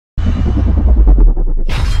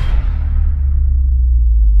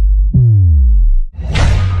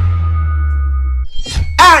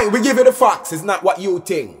Aye, we give you the facts. It's not what you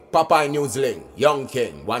think. Popeye Newsling, Young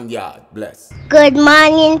King, 1 yard, bless. Good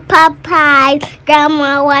morning, Popeye.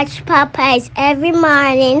 Grandma watch Popeyes every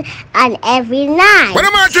morning and every night. What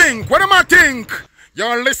am I think? What am I think?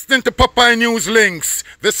 You're listening to Popeye News Links.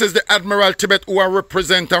 This is the Admiral Tibet who I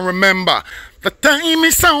represent, and remember, the time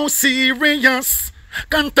is so serious,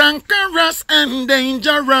 cantankerous and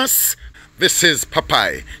dangerous. This is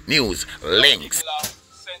Popeye News Links.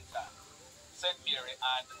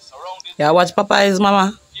 Yeah, watch Popeyes,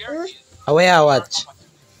 mama. Where I watch?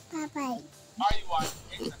 Popeye.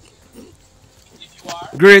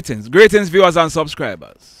 Greetings viewers and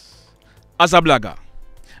subscribers. As a blogger,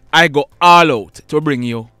 I go all out to bring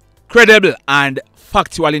you credible and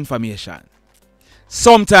factual information.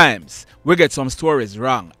 Sometimes we get some stories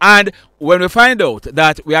wrong, and when we find out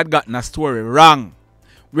that we had gotten a story wrong,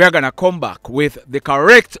 we are going to come back with the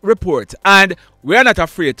correct report, and we are not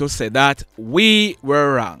afraid to say that we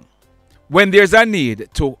were wrong. When there's a need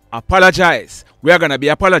to apologize, we are going to be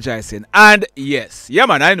apologizing. And yes, yeah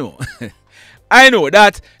man, I know. I know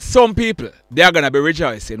that some people, they are going to be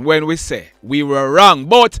rejoicing when we say we were wrong.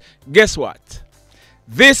 But guess what?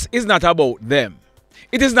 This is not about them.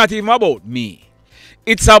 It is not even about me.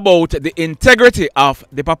 It's about the integrity of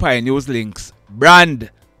the Popeye News Links brand.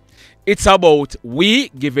 It's about we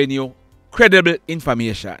giving you credible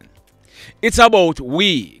information. It's about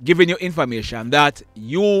we giving you information that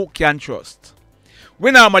you can trust.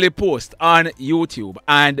 We normally post on YouTube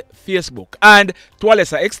and Facebook, and to a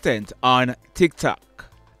lesser extent on TikTok.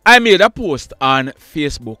 I made a post on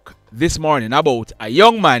Facebook this morning about a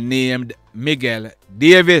young man named Miguel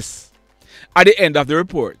Davis. At the end of the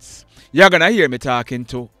reports, you're going to hear me talking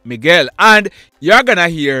to Miguel, and you're going to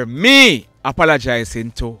hear me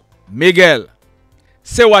apologizing to Miguel.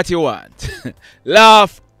 Say what you want.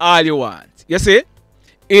 Laugh all you want. You see,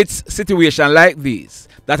 it's situations like these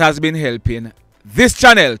that has been helping this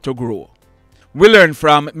channel to grow. We learn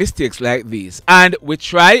from mistakes like these, and we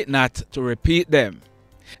try not to repeat them.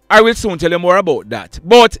 I will soon tell you more about that.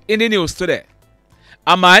 But in the news today,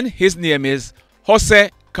 a man, his name is Jose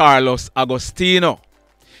Carlos Agostino.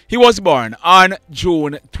 He was born on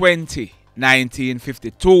June 20,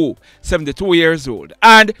 1952, 72 years old,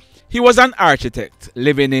 and he was an architect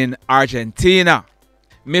living in Argentina.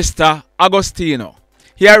 Mr. Agostino,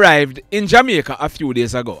 he arrived in Jamaica a few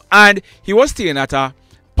days ago, and he was staying at a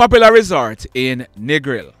popular resort in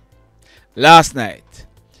Negril. Last night,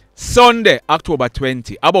 Sunday, October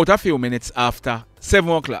 20, about a few minutes after 7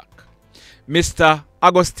 o'clock, Mr.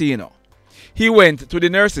 Agostino, he went to the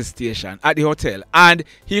nurse's station at the hotel, and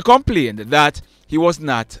he complained that he was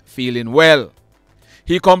not feeling well.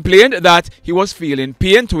 He complained that he was feeling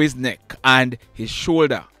pain to his neck and his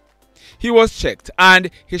shoulder. He was checked,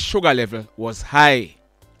 and his sugar level was high.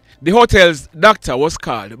 The hotel's doctor was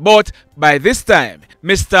called, but by this time,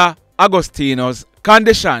 Mr. Agostino's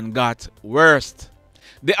condition got worse.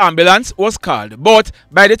 The ambulance was called, but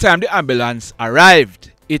by the time the ambulance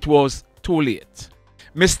arrived, it was too late.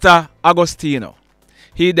 Mr. Agostino,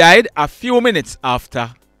 he died a few minutes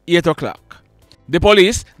after 8 o'clock. The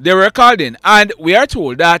police, they were called in, and we are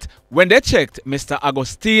told that when they checked Mr.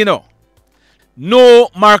 Agostino, no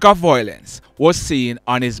mark of violence was seen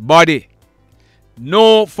on his body.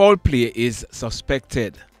 No foul play is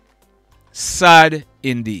suspected. Sad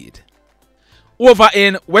indeed. Over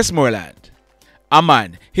in Westmoreland, a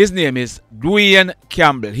man, his name is Dwayne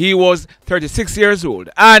Campbell. He was 36 years old,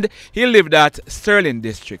 and he lived at Sterling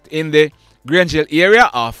District in the Grangeville area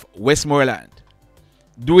of Westmoreland.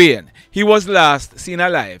 Dwayne, he was last seen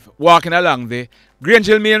alive walking along the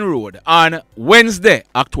Grangeville Main Road on Wednesday,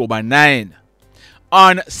 October 9.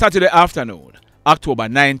 On Saturday afternoon, October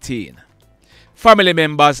 19, family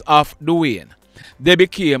members of Dwayne, they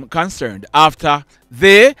became concerned after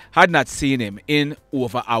they had not seen him in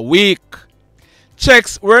over a week.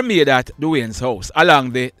 Checks were made at Dwayne's house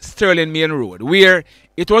along the Sterling Main Road, where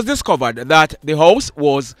it was discovered that the house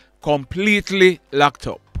was completely locked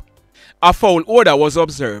up. A foul odor was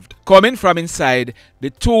observed coming from inside the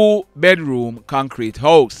 2-bedroom concrete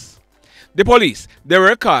house. The police, they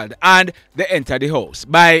were called, and they entered the house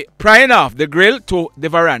by prying off the grill to the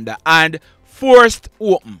veranda and forced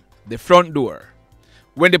open the front door.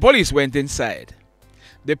 When the police went inside,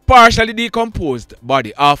 the partially decomposed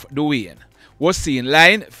body of Dwayne was seen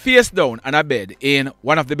lying face down on a bed in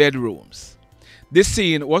one of the bedrooms. This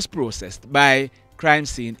scene was processed by crime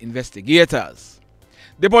scene investigators.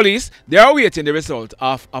 The police, they are awaiting the result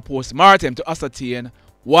of a post-mortem to ascertain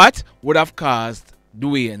what would have caused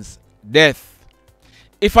Dwayne's death.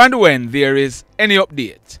 If and when there is any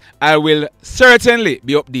update, I will certainly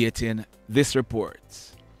be updating this report.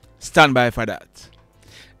 Stand by for that.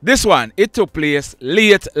 This one, it took place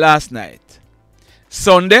late last night.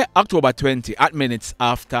 Sunday, October 20 at minutes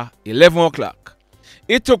after 11 o'clock.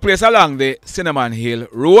 It took place along the Cinnamon Hill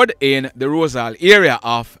Road in the Roseau area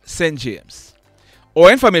of St. James.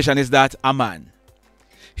 Our information is that a man.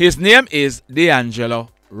 His name is D'Angelo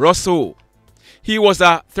Roseau. He was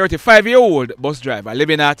a 35-year-old bus driver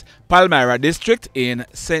living at Palmyra District in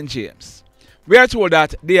St. James. We are told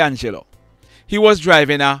that D'Angelo, he was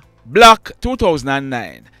driving a black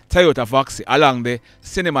 2009 Toyota Voxy along the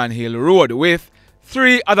Cinnamon Hill Road with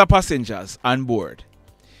 3 other passengers on board.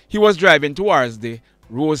 He was driving towards the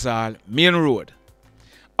Roseau main road.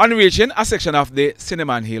 On reaching a section of the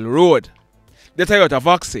Cinnamon Hill Road, the Toyota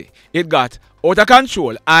Voxy, it got out of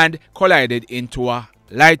control and collided into a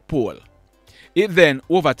light pole. It then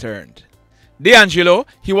overturned. D'Angelo,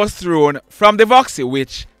 he was thrown from the Voxy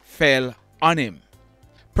which fell on him.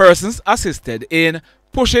 Persons assisted in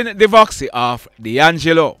pushing the Voxy off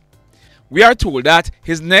D'Angelo. We are told that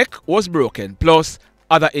his neck was broken plus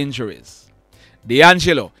other injuries.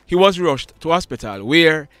 D'Angelo, he was rushed to hospital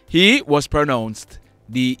where he was pronounced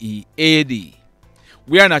DEAD.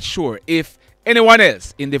 We are not sure if anyone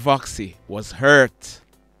else in the Voxy was hurt.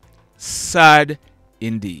 Sad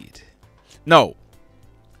indeed. Now,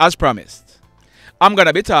 as promised, I'm going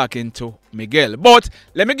to be talking to Miguel, but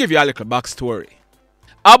let me give you a little backstory.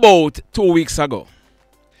 About 2 weeks ago,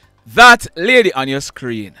 that lady on your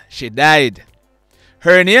screen, she died.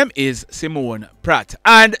 Her name is Simone Pratt.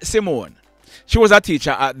 And Simone, she was a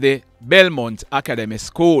teacher at the Belmont Academy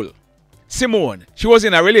School. Simone, she was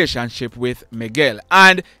in a relationship with Miguel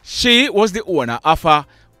and she was the owner of a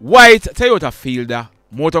white Toyota Fielder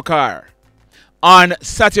motor car. On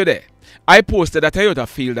Saturday, I posted a Toyota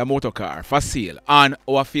Fielder motor car for sale on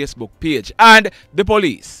our Facebook page and the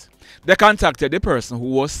police, they contacted the person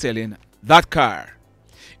who was selling that car.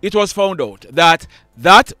 It was found out that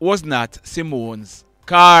that was not Simone's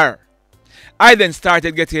car. I then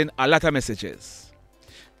started getting a lot of messages.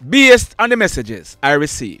 Based on the messages I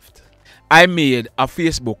received, I made a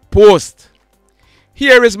Facebook post.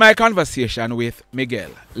 Here is my conversation with Miguel.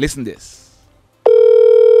 Listen this.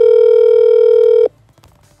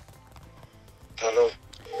 Hello.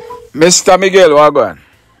 Mr. Miguel, what going?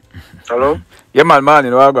 Hello. Yeah, man,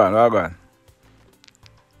 what going?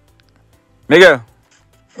 Miguel.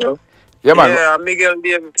 Hello. Yeah, man. Yeah, Miguel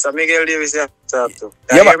Davis. Miguel Davis, yeah. Talk to.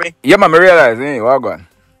 Yeah, Hear me? yeah, man, I realize, what going?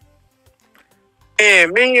 Hey,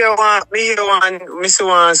 me see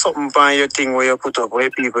want something on your thing where you put up where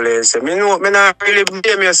people say. Me not really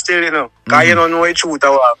blame you still, you know. Because you don't know the truth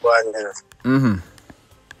of what going on. Mm-hmm.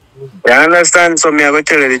 You understand? So me I go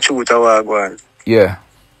tell you the truth of what going on. Yeah.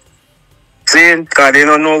 See, because they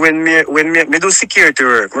don't know when me do security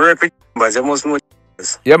work. I work with but they must know.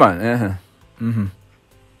 Yeah, man. Uh-huh. Mm-hmm.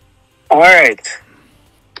 Alright.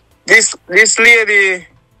 This lady,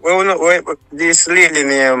 this lady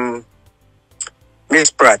named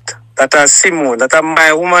Miss Pratt, that is Simone, that is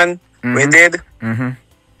my woman, we dead. Mm-hmm.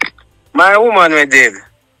 My woman, we dead.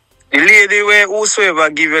 The lady where whosoever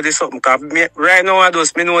give you this something, because right now I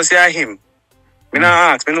just, me know say him. Me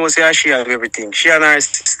not ask, me know say she have everything. She and her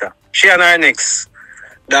sister. She and her next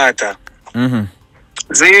daughter. Mm-hmm.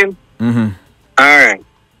 See? Mm-hmm. Alright.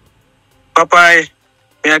 Papa,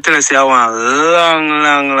 I tell you say I want a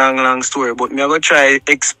long story, but me I go try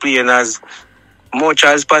explain as much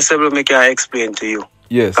as possible me can explain to you.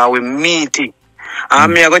 Yes. Because we meeting.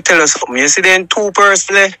 And me I go tell you something. You see them 2 persons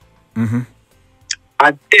there? Mm-hmm.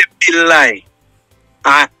 And they be lie.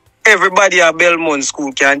 And everybody at Belmont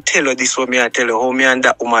School can tell you this what me I tell you how me and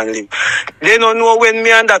that woman live. They don't know when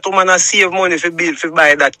me and that woman a save money for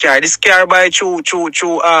buy that car. This car buy through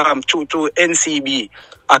NCB.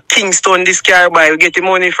 At Kingston, this car buy, we get the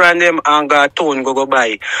money from them and go town go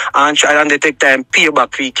buy. And try and they take time pay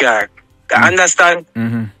back for the car. You understand?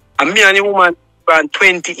 Mm-hmm. And me and the woman from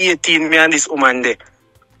 2018, me and this woman there.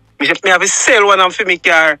 Me have to sell one of my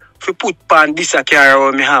car to put on this car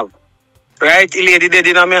what me have. Right? The lady dead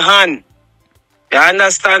in my hand. You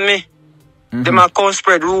understand me? Mm-hmm. Them a come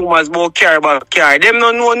spread rumors about car. Them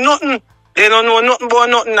don't know nothing. They don't know nothing about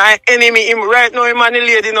nothing. I enemy him right now. Him and the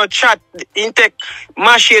lady no chat. In take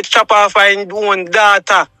machete chop off and own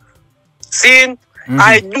data. See? Mm-hmm.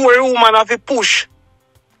 I do a woman have to push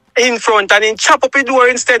in front and in chop up the door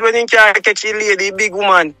instead when he can catch the lady, big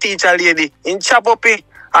woman, teacher lady. In chop up it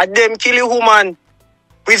and them kill the woman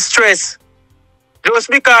with stress. Just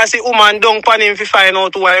because the woman don't pan him to find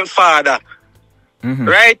out who her father. Mm-hmm.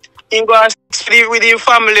 Right? He go with his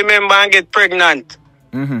family member and get pregnant.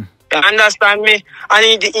 Mm-hmm. You understand me?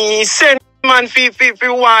 And he sent man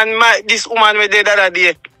for one this woman we did the other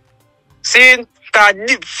day. See? Cause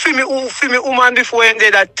for me woman before and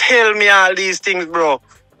that tell me all these things, bro.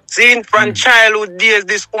 See, from childhood days,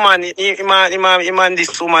 this woman, he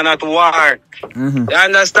this woman at war. You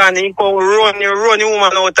understand? He come run the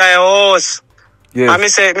woman out of your house. Yes. And me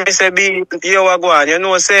say, be, you are going. You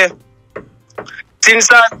know, say, since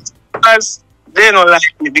that, they don't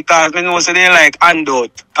like me because me know say they like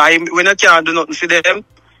handout. When I can't do nothing for them,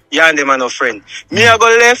 you and them are no friend. Me I go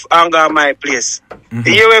left and go my place.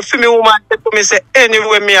 You will feel me woman say to me say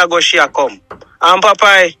anywhere me I go she a come. And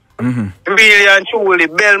papa, really and truly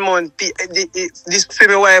Belmont, this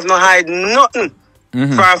female wife no hide nothing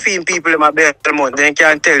from female people in my Belmont. They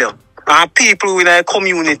can tell you. And people in a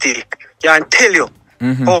community can tell you.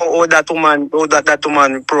 How that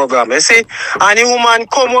woman program. You see? And the woman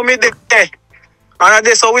come with me there. And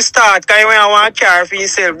that's how we start. Because when I want a car for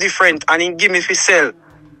himself different and he give me for sell.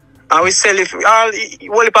 And we sell it for all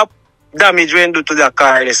the damage we do to that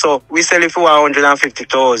car. So we sell it for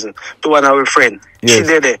 150,000 to one of our friends. Yes. She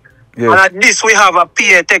did it. Yes. And at this we have a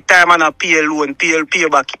pay, take time and a pay loan, pay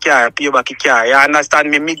back the car. You understand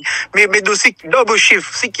me? Me do double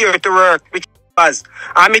shift security work. And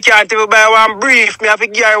I can't even buy one brief. I have to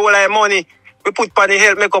give her all my money. We put on the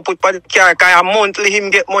help, make up put on the car. Because monthly him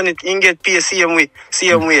get money, him get pay same way.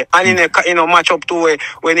 And match up to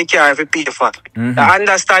when the car have to pay for. You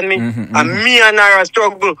understand me? And me and her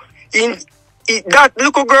struggle. That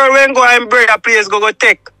little girl when go and break a place go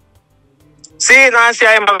take. See, now see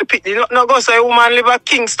I'm a pity. No go so a woman live at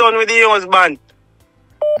Kingston with the husband.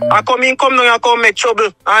 I come down and come make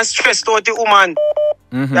trouble and stress out the woman.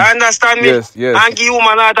 You understand me? Yes. And give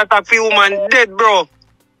woman heart attack for woman dead, bro.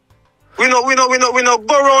 We no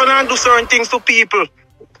go around and do certain things to people.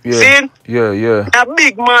 Yeah. See? Yeah. A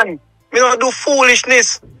big man. We don't do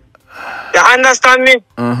foolishness. You understand me?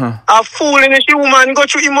 A foolishness, the woman go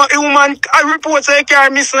through a woman I report say car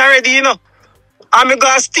missing already, you know. And me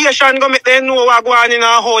go to station go make them know what going on and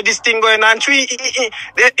how this thing going on.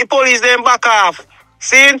 The police them back off.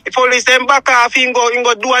 See, the police them back off, he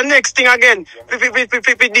go do a next thing again.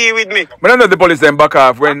 Deal with me. But I know the police them back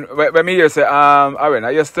off when me hear say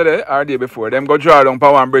yesterday or the day before them go draw down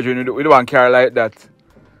for one bridge with one car like that.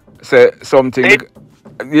 Say something. The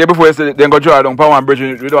year before yesterday them go draw down for one bridge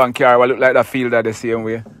with one car what look like that field that the same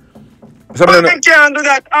way. But they can't do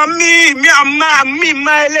that. And me,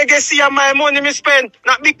 my legacy and my money me spend.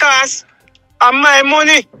 Not because of my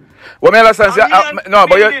money. Well, me understand. No,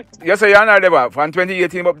 but you say you're not there from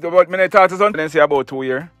 2018, but me talk to something and say about 2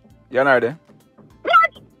 years. You're not there.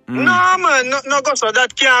 What? No, man. No go so.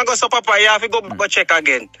 That can't go so, Papa. You have to go check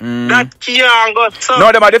again. That can't go so.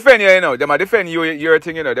 No, they might defend you, you know. They might defend you, your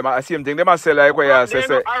thing, you know. They might same thing. They might say like where you say.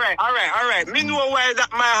 All right. Me know why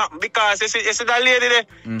that might happen. Because you see that lady there,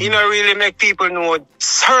 you know, really make people know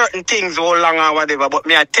certain things how long or whatever. But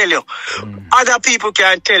me, I tell you, other people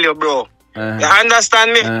can't tell you, bro. You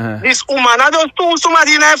understand me? This woman, I don't do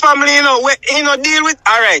somebody in her family, you know, deal with.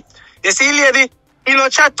 All right. You see, lady, you know,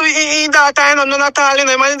 chat to his daughter, you know, none at all, you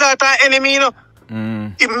know, my daughter enemy, you know.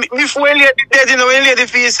 Before lady dead, you know, when lady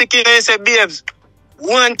feels sick, you know, you say, babes,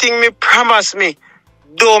 one thing me promise me,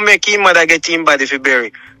 don't make him mother get him body for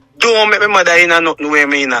bury. Don't make my mother in a nothing way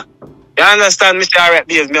me in a. You understand, Mr. All right,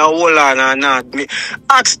 babes, me a hold on and not. Me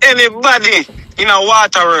ask anybody in a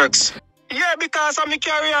waterworks. Yeah, because I'm a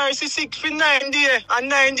carrier, she's sick for 9 days. And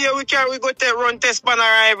 9 days we go run test banner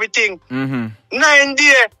and everything. 9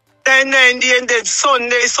 days. Then 9 days and then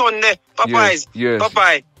Sunday. Popeyes. Yes.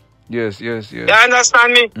 Popeye. Yes. You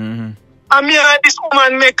understand me? And me and this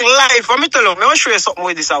woman make life. I'm tell you, I want to show you something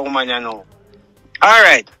with this woman, you know.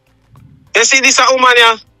 Alright. You see this woman,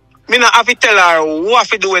 yeah? Me not have to tell her what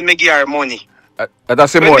to do when me give her money.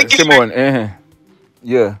 That's Simone.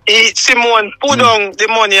 Yeah. Simone put down the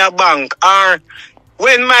money at bank. Or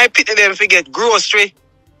when my pity them forget grocery,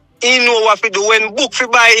 he know what to do. When book for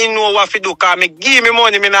buy, he know what to do. Because me give me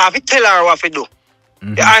money, me not have to tell her what to do.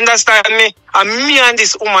 You understand me? And me and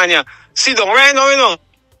this woman here, sit down right now, you know.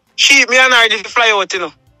 Me and her did fly out, you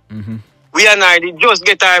know. We and her did just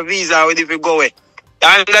get our visa if we go away. You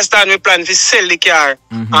understand? We plan to sell the car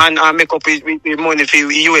and make up with money for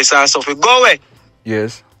US and stuff. We go away.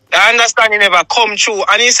 Yes. I understand he never come true.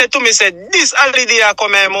 And he said to me, this holiday I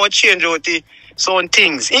come here, more change out some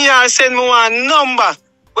things. He has sent me one number.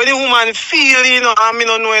 When the woman feel, you know, and me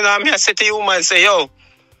don't know, and I said to the woman, say, yo,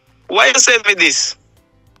 why you send me this?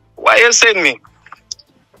 Why you send me?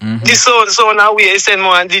 This so now we send me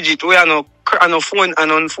one digit. We are no phone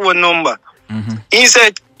number. He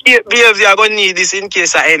said, BF, you are going to need this in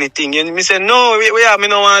case of anything. And me said, no, we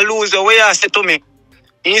don't want to lose. What you said to me?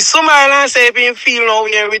 In smile and say if you feel now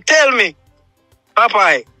here, we tell me.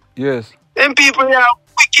 Papa. Yes. Them people are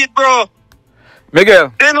wicked, bro.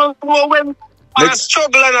 Miguel. They don't know when I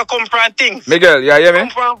struggle and I come from things. Miguel, you hear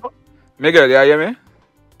me? Miguel, you hear me?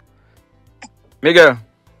 Miguel.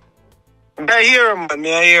 I hear him, man.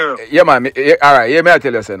 I hear him. Yeah, man. Alright, hear me I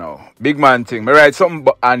tell you say now. Big man thing. Me write something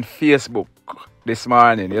on Facebook this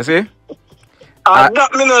morning, you see?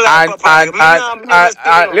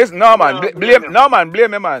 Listen, no man,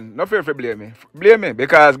 blame me, man. No fear for blame me. Blame me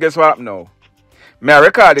because guess what now? Me I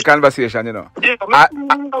record the conversation, you know. Yeah,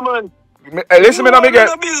 man. Listen me now,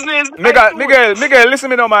 Miguel. Miguel, listen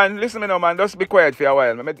me now, man. Listen me now, man. Just be quiet for a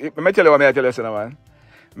while. Let me tell you what I tell you now, man.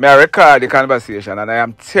 Me I record the conversation and I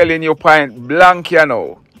am telling you point blank here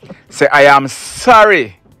now. Say I am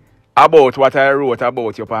sorry about what I wrote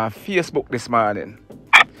about you on Facebook this morning.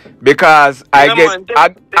 Because I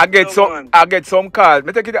get some calls.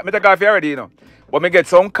 Me take off already, you know. But me get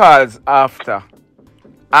some calls after.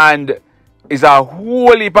 And it's a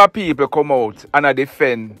whole heap of people come out and I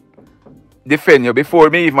defend you before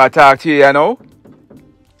me even talk to you, you know.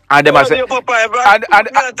 And them I say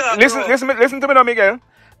listen to me now, Miguel.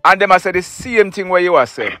 And them I say the same thing where you are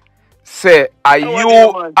say. Say, are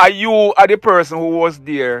you the person who was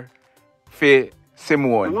there for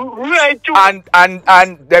Simone? Right.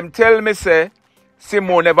 And them tell me say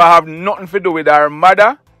Simone never have nothing to do with her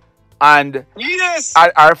mother and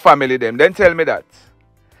her family them. Then tell me that.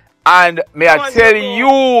 And may I tell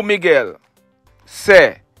you, Miguel,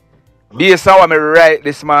 say, based on what I write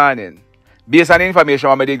this morning, based on information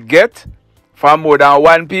what I did get from more than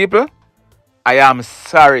one people, I am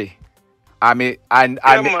sorry. I'm going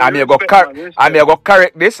to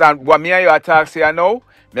correct this and what me and you are talking here now,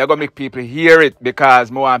 me going to make people hear it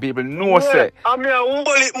because more people know say. I'm going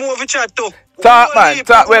to move chat too. Talk man,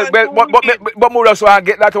 talk but more also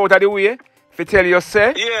get that out of the way. If you tell you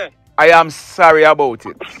say, I am sorry about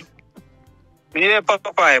it. Yeah,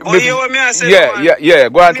 Papa. But you want me to say, yeah,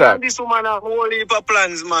 go on talk. This woman has a whole heap of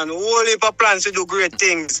plans, man. A whole heap of plans to do great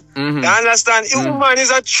things. You understand? This woman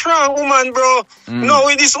is a strong woman, bro. No,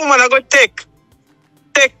 with this woman, I go take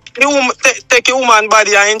a woman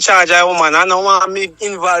body and in charge of a woman. I don't want me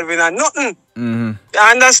involved in nothing. You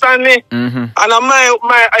understand me? And I'm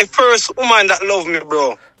my first woman that love me,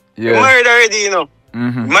 bro. Yeah. Married already, you know.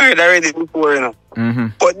 Married already before, you know.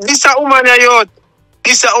 But this a woman you.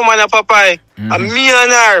 This a woman a Papa. And me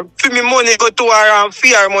and her, for me money go to her and for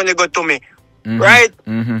her money go to me. Right?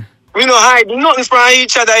 We don't hide nothing from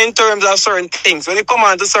each other in terms of certain things. When it come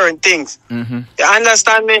on to certain things. You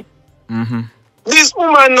understand me? This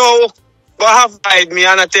woman now go have hide me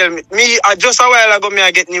and I tell me just a while ago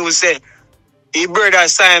I get news say his brother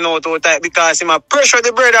sign out type because he pressure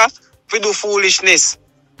the brother to do foolishness.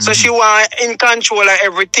 So she want in control of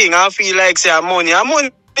everything and feel like say her money.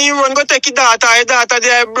 He run go take his daughter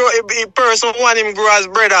there, bro. A person want him grow as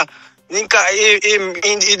brother. His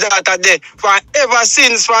daughter there. Ever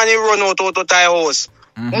since when he run out of the house.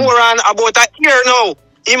 More than about a year now,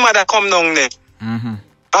 his mother come down there.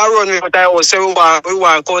 I run with the house, say we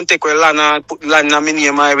want to take land and put land on my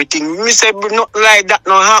name and everything. Me say not like that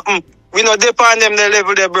no happen. We not depend them the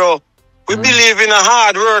level there, bro. We believe in a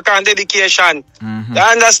hard work and dedication. You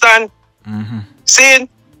understand? See?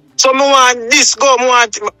 So me want this go,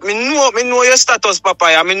 me know your status, Papa.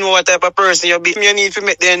 I know what type of person you be. You need to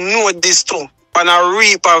make them know this too. And I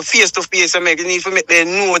reap and face to face, you need to make them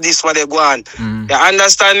know this what they go on. You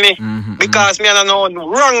understand me? Because me I don't know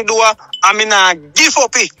wrongdoer, I mean I give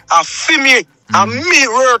up it. I feel me. I me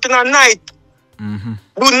working at night.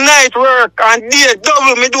 Do night work and day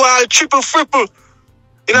double. Me do all triple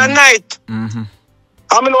in a night. I mean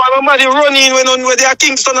when somebody running when they are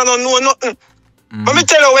Kingston and don't know nothing. Let me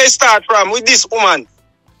tell you where it start from with this woman.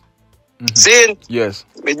 See? Yes.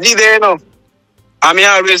 Me did there, you know. I mean,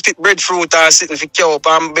 I always pick breadfruit and sitting for cow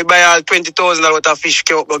and we buy all $20,000 worth of fish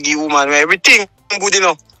cow to give woman. Everything good, you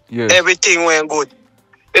know. Yes. Everything went good.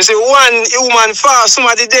 You see, one woman fast,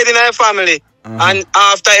 somebody dead in her family. And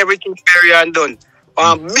after everything buried and done,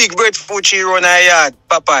 big breadfruit she run her yard,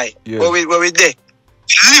 Papa. Yes. Where we there.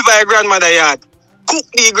 She live her grandmother yard. Cook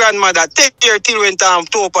the grandmother, take care till when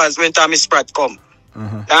Miss Pratt come. You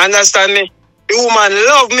understand me? The woman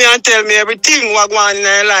love me and tell me everything what going on in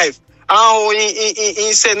her life. And how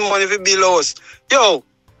he send money for bills. Yo,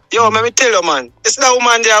 let me tell you, man. It's that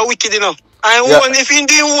woman they are wicked, you know. And if he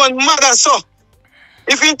didn't want mother, so.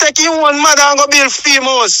 If he take him one mother and go build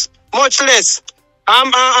females, much less.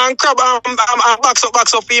 And crab and box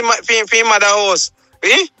up for him mother house.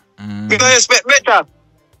 Eh? You don't expect better.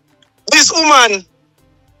 This woman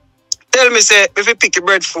tell me, say, if you pick your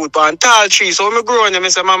breadfruit on tall tree, so when I grow on them, I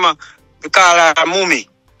say, Mama, we call her a mummy.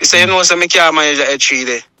 He say, you know, so I can't manage a tree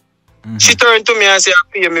there. She turned to me and say,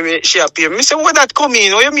 she pay me. I say, what that come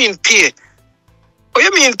in? What you mean pay? Oh, you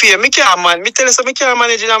mean pay? Me can't man. Me tell you so me can't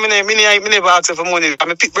manage and me never ask for money.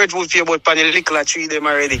 I pick breadwood for you about pan the liquor tree them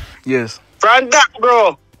already. Yes. From that,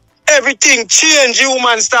 bro, everything change. The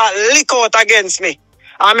woman start lick out against me.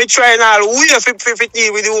 And me trying all way for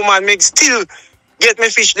deal with the woman. Me still get me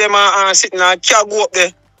fish them and sitting and can't go up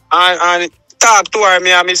there and talk to her.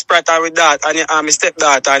 Me and Miss Pratt with that and my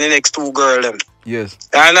stepdaughter and the next two girls them. Yes.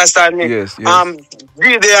 You understand me? Yes.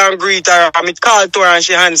 Be there and greet her. And me call to her and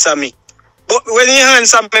she answer me. But when he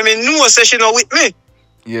answer me, me know say she not with me.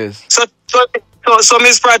 Yes. So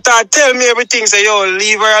Miss Pratt tell me everything. Say, yo,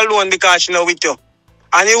 leave her alone because she not with you.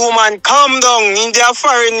 And the woman come down in their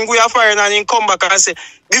foreign, go foreign, and he come back and say,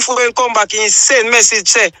 before he come back, he send message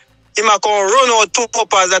say, he might come run out two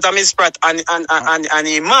puppers that are Miss Pratt and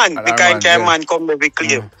a man, because man come back with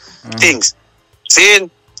claim things. See,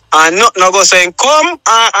 and not go saying come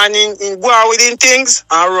and in go out with him things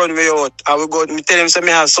and run me out. I will go, me tell him say me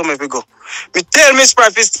have somewhere to go. Me tell Miss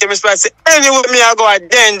Pratt, Miss Pratt say, anyway me I go at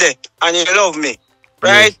the end there, and he love me.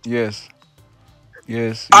 Right? Yes.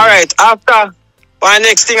 Alright, after one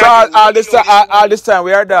next thing. So all this time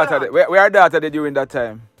we are data. We are data during that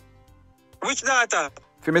time. Which data?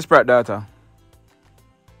 For Miss Pratt data.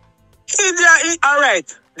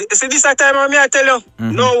 Alright. See this a time when I tell you?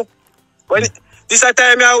 No. When this a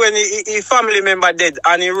time when he family member dead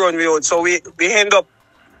and he run me out. So we end up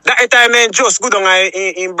that time man just go down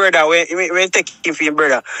in brother when take him for him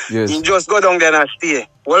brother. Yes. He just go down there and stay.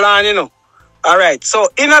 Well on, you know. Alright, so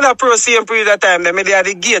in other same period of time, they had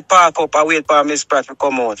the gate park up and wait for Miss Pratt to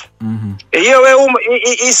come out. Here where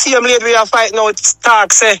he see him lady we are fighting out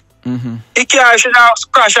talk say. He can't should have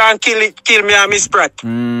crash and kill me and Miss Pratt.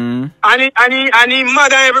 And he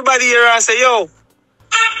mad at everybody here and say, yo,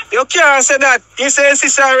 you can't say that. He say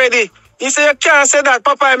sister already. He say you can't say that,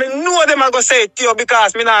 Papa. I know them are gonna say it to you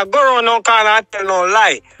because me not go around no corner and tell no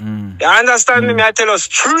lie. You understand me? I tell us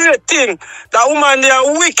straight thing. That woman they are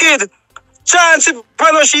wicked. Chance if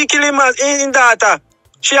she kill him in daughter.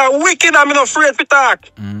 She are wicked and me not afraid to talk.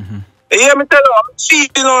 You hear me tell you? She,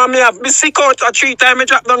 you know, me have me sick out 3 times, me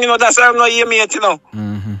drop down, you know, that's why I'm not hear me yet, you know.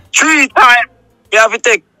 3 times, me have to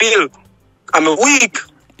take pill. I'm weak.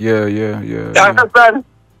 Yeah. You understand?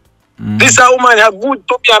 This a woman is good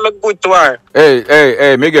to me, I'm good to her.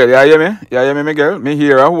 Hey, Miguel, you hear me? You hear me, Miguel? Me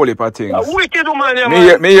hear a whole heap of things. A wicked woman, yeah,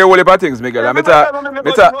 man. Me hear a whole heap of things, Miguel. And me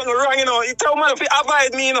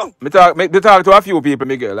talk to a few people,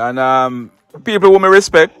 Miguel, and people who me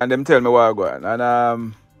respect, and them tell me what I go on. And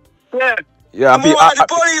yeah, the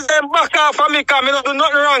police them back off of me because me not do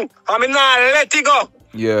nothing wrong. And me not let it go.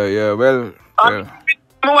 Yeah, well.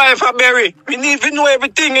 My wife a bury. We need to know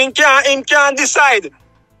everything and can't decide.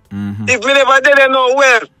 If me never did it know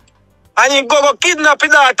well. And you go kidnap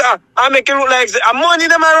your daughter and make it look like a money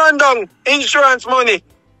them a run down. Insurance money.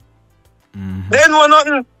 Then one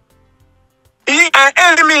nothing. He an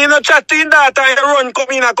enemy, you know, chat to your daughter and run come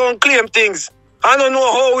in and come claim things. I don't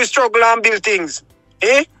know how we struggle and build things.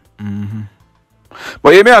 Eh?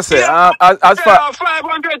 But you may say, as far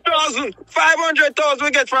 500,000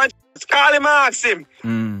 we get from call him and ask him.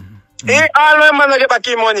 All my man get back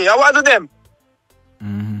his money. I want to them.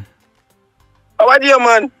 What do you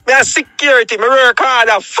man? Me have security. Me work hard.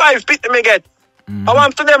 5 people me get. I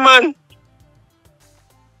want to them man.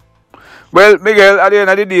 Well, Miguel, at the end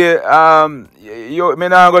of the day, you me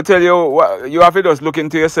now go tell you what, you have to just look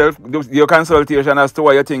into yourself, do your consultation as to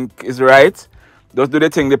what you think is right. Just do the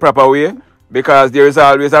thing the proper way. Because there is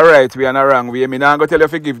always a right way and a wrong way. Me now go tell you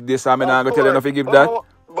to give this and me now go tell you not to give that.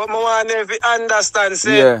 But I want them to understand,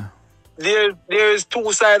 say, yeah. There is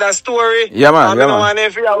 2 sides of the story. Yeah, man. I want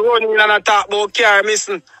them to run in and talk about car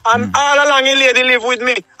missing. And all along the lady live with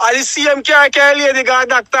me. And the same car lady got a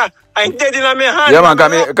doctor. I'm dead in my hand. Yeah, man.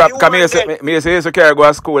 Me say so car go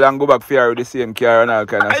to school and go back for with the same car and all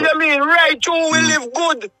kind of stuff. I mean, right, too, we live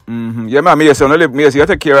good. Yeah, man. Me say you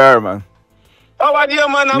take care of her, man. How are you,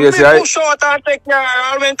 man? I'm too short and take care of her.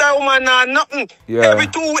 I went a woman and nothing. Yeah. Every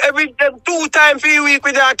 2 times for a week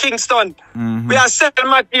with our Kingston. We are selling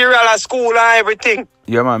material at school and everything.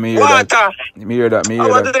 Yeah, man. Me hear Water. that. Me hear that.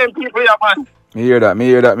 How are them people, yeah, man? Me hear that,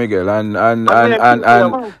 Miguel. And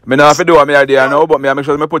me not have to do what me idea now, but me make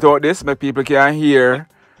sure me put out this, make people can hear.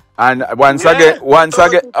 And once again,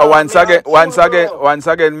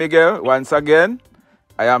 Miguel, once again,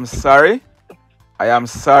 I am sorry,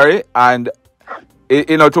 and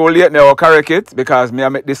you know, too late now correct it because me I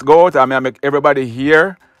make this go out and me I make everybody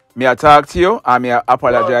hear. Me I talk to you and me I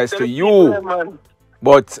apologize to you.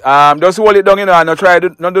 But just hold it down, you know, and not try to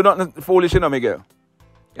do nothing foolish, you know, Miguel.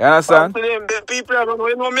 You understand? People are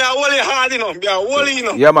going to know me. I hold it hard, you know. Me I hold it, you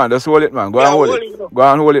know. Yeah, man. Just hold it, man. Go and hold it. Go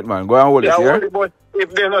and hold it, man. Go and hold it, yeah? But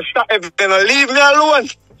if they don't leave me alone.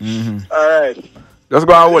 Alright. Just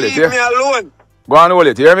go and hold it, Leave me alone. Go and hold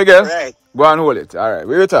it, you hear me, Miguel? Right. Go and hold it. Alright,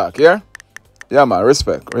 we will talk, yeah? Yeah, man,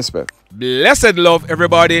 respect. Blessed love,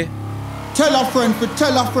 everybody. Tell a friend for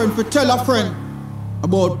tell a friend for tell a friend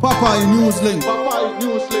about Popeye Newslink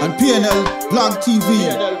and PNL Blog TV.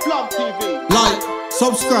 Like,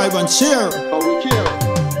 subscribe and share.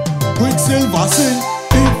 Quicksilver sing,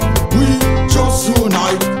 if we just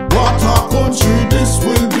unite, what a country this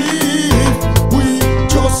will be. If we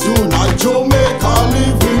just unite, Jamaica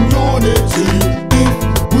live in unity. If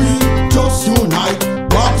we just unite,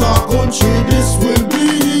 what a country this will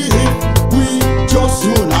be. If we just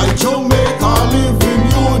unite, Jamaica live in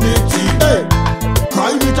unity. Hey,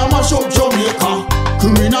 crime it a mash up Jamaica.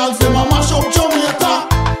 Criminals them a mash up Jamaica.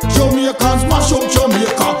 Jamaicans mash up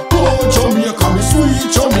Jamaica. Oh Jamaica, me sweet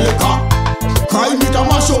Jamaica. Crime it a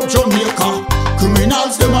mash up Jamaica.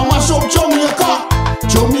 Criminals them a mash up Jamaica.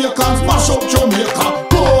 Jamaicans mash up Jamaica.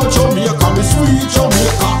 Oh Jamaica, me sweet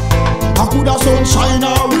Jamaica. I coulda sunshine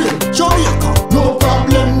or rain. Jamaica, no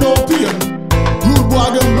problem, no pain. Rude boy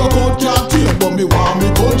them knock out can't tame, but me want me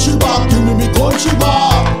country back. Give me country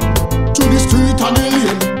back. To the street and the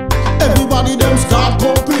lane. Everybody them start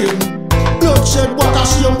complain. Bloodshed, what a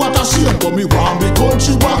shame, but me want me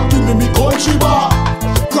country back. Give me country back.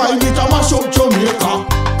 Crime it a mash up Jamaica.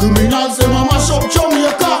 Criminals them a mash up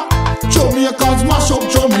Jamaica. Jamaicans mash up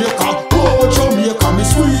Jamaica. Oh Jamaica, me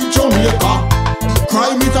sweet Jamaica.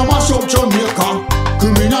 Crime it a mash up Jamaica.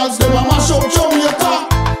 Criminals them a mash up Jamaica.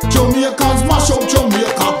 Jamaicans mash up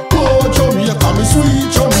Jamaica. Oh Jamaica, me sweet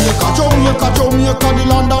Jamaica. Jamaica, the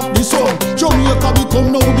land of the sun. Jamaica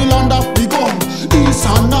become now the land of the gun. East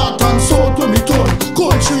and north and south when me turn.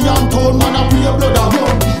 Country and town, man a pay blood a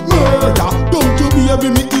run. Murder, don't you baby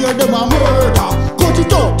me hear them a murder. Cut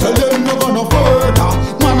it out, tell them no gonna further.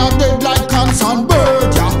 Man a dead like cans and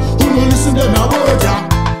bird, yeah. Who no listen them a word,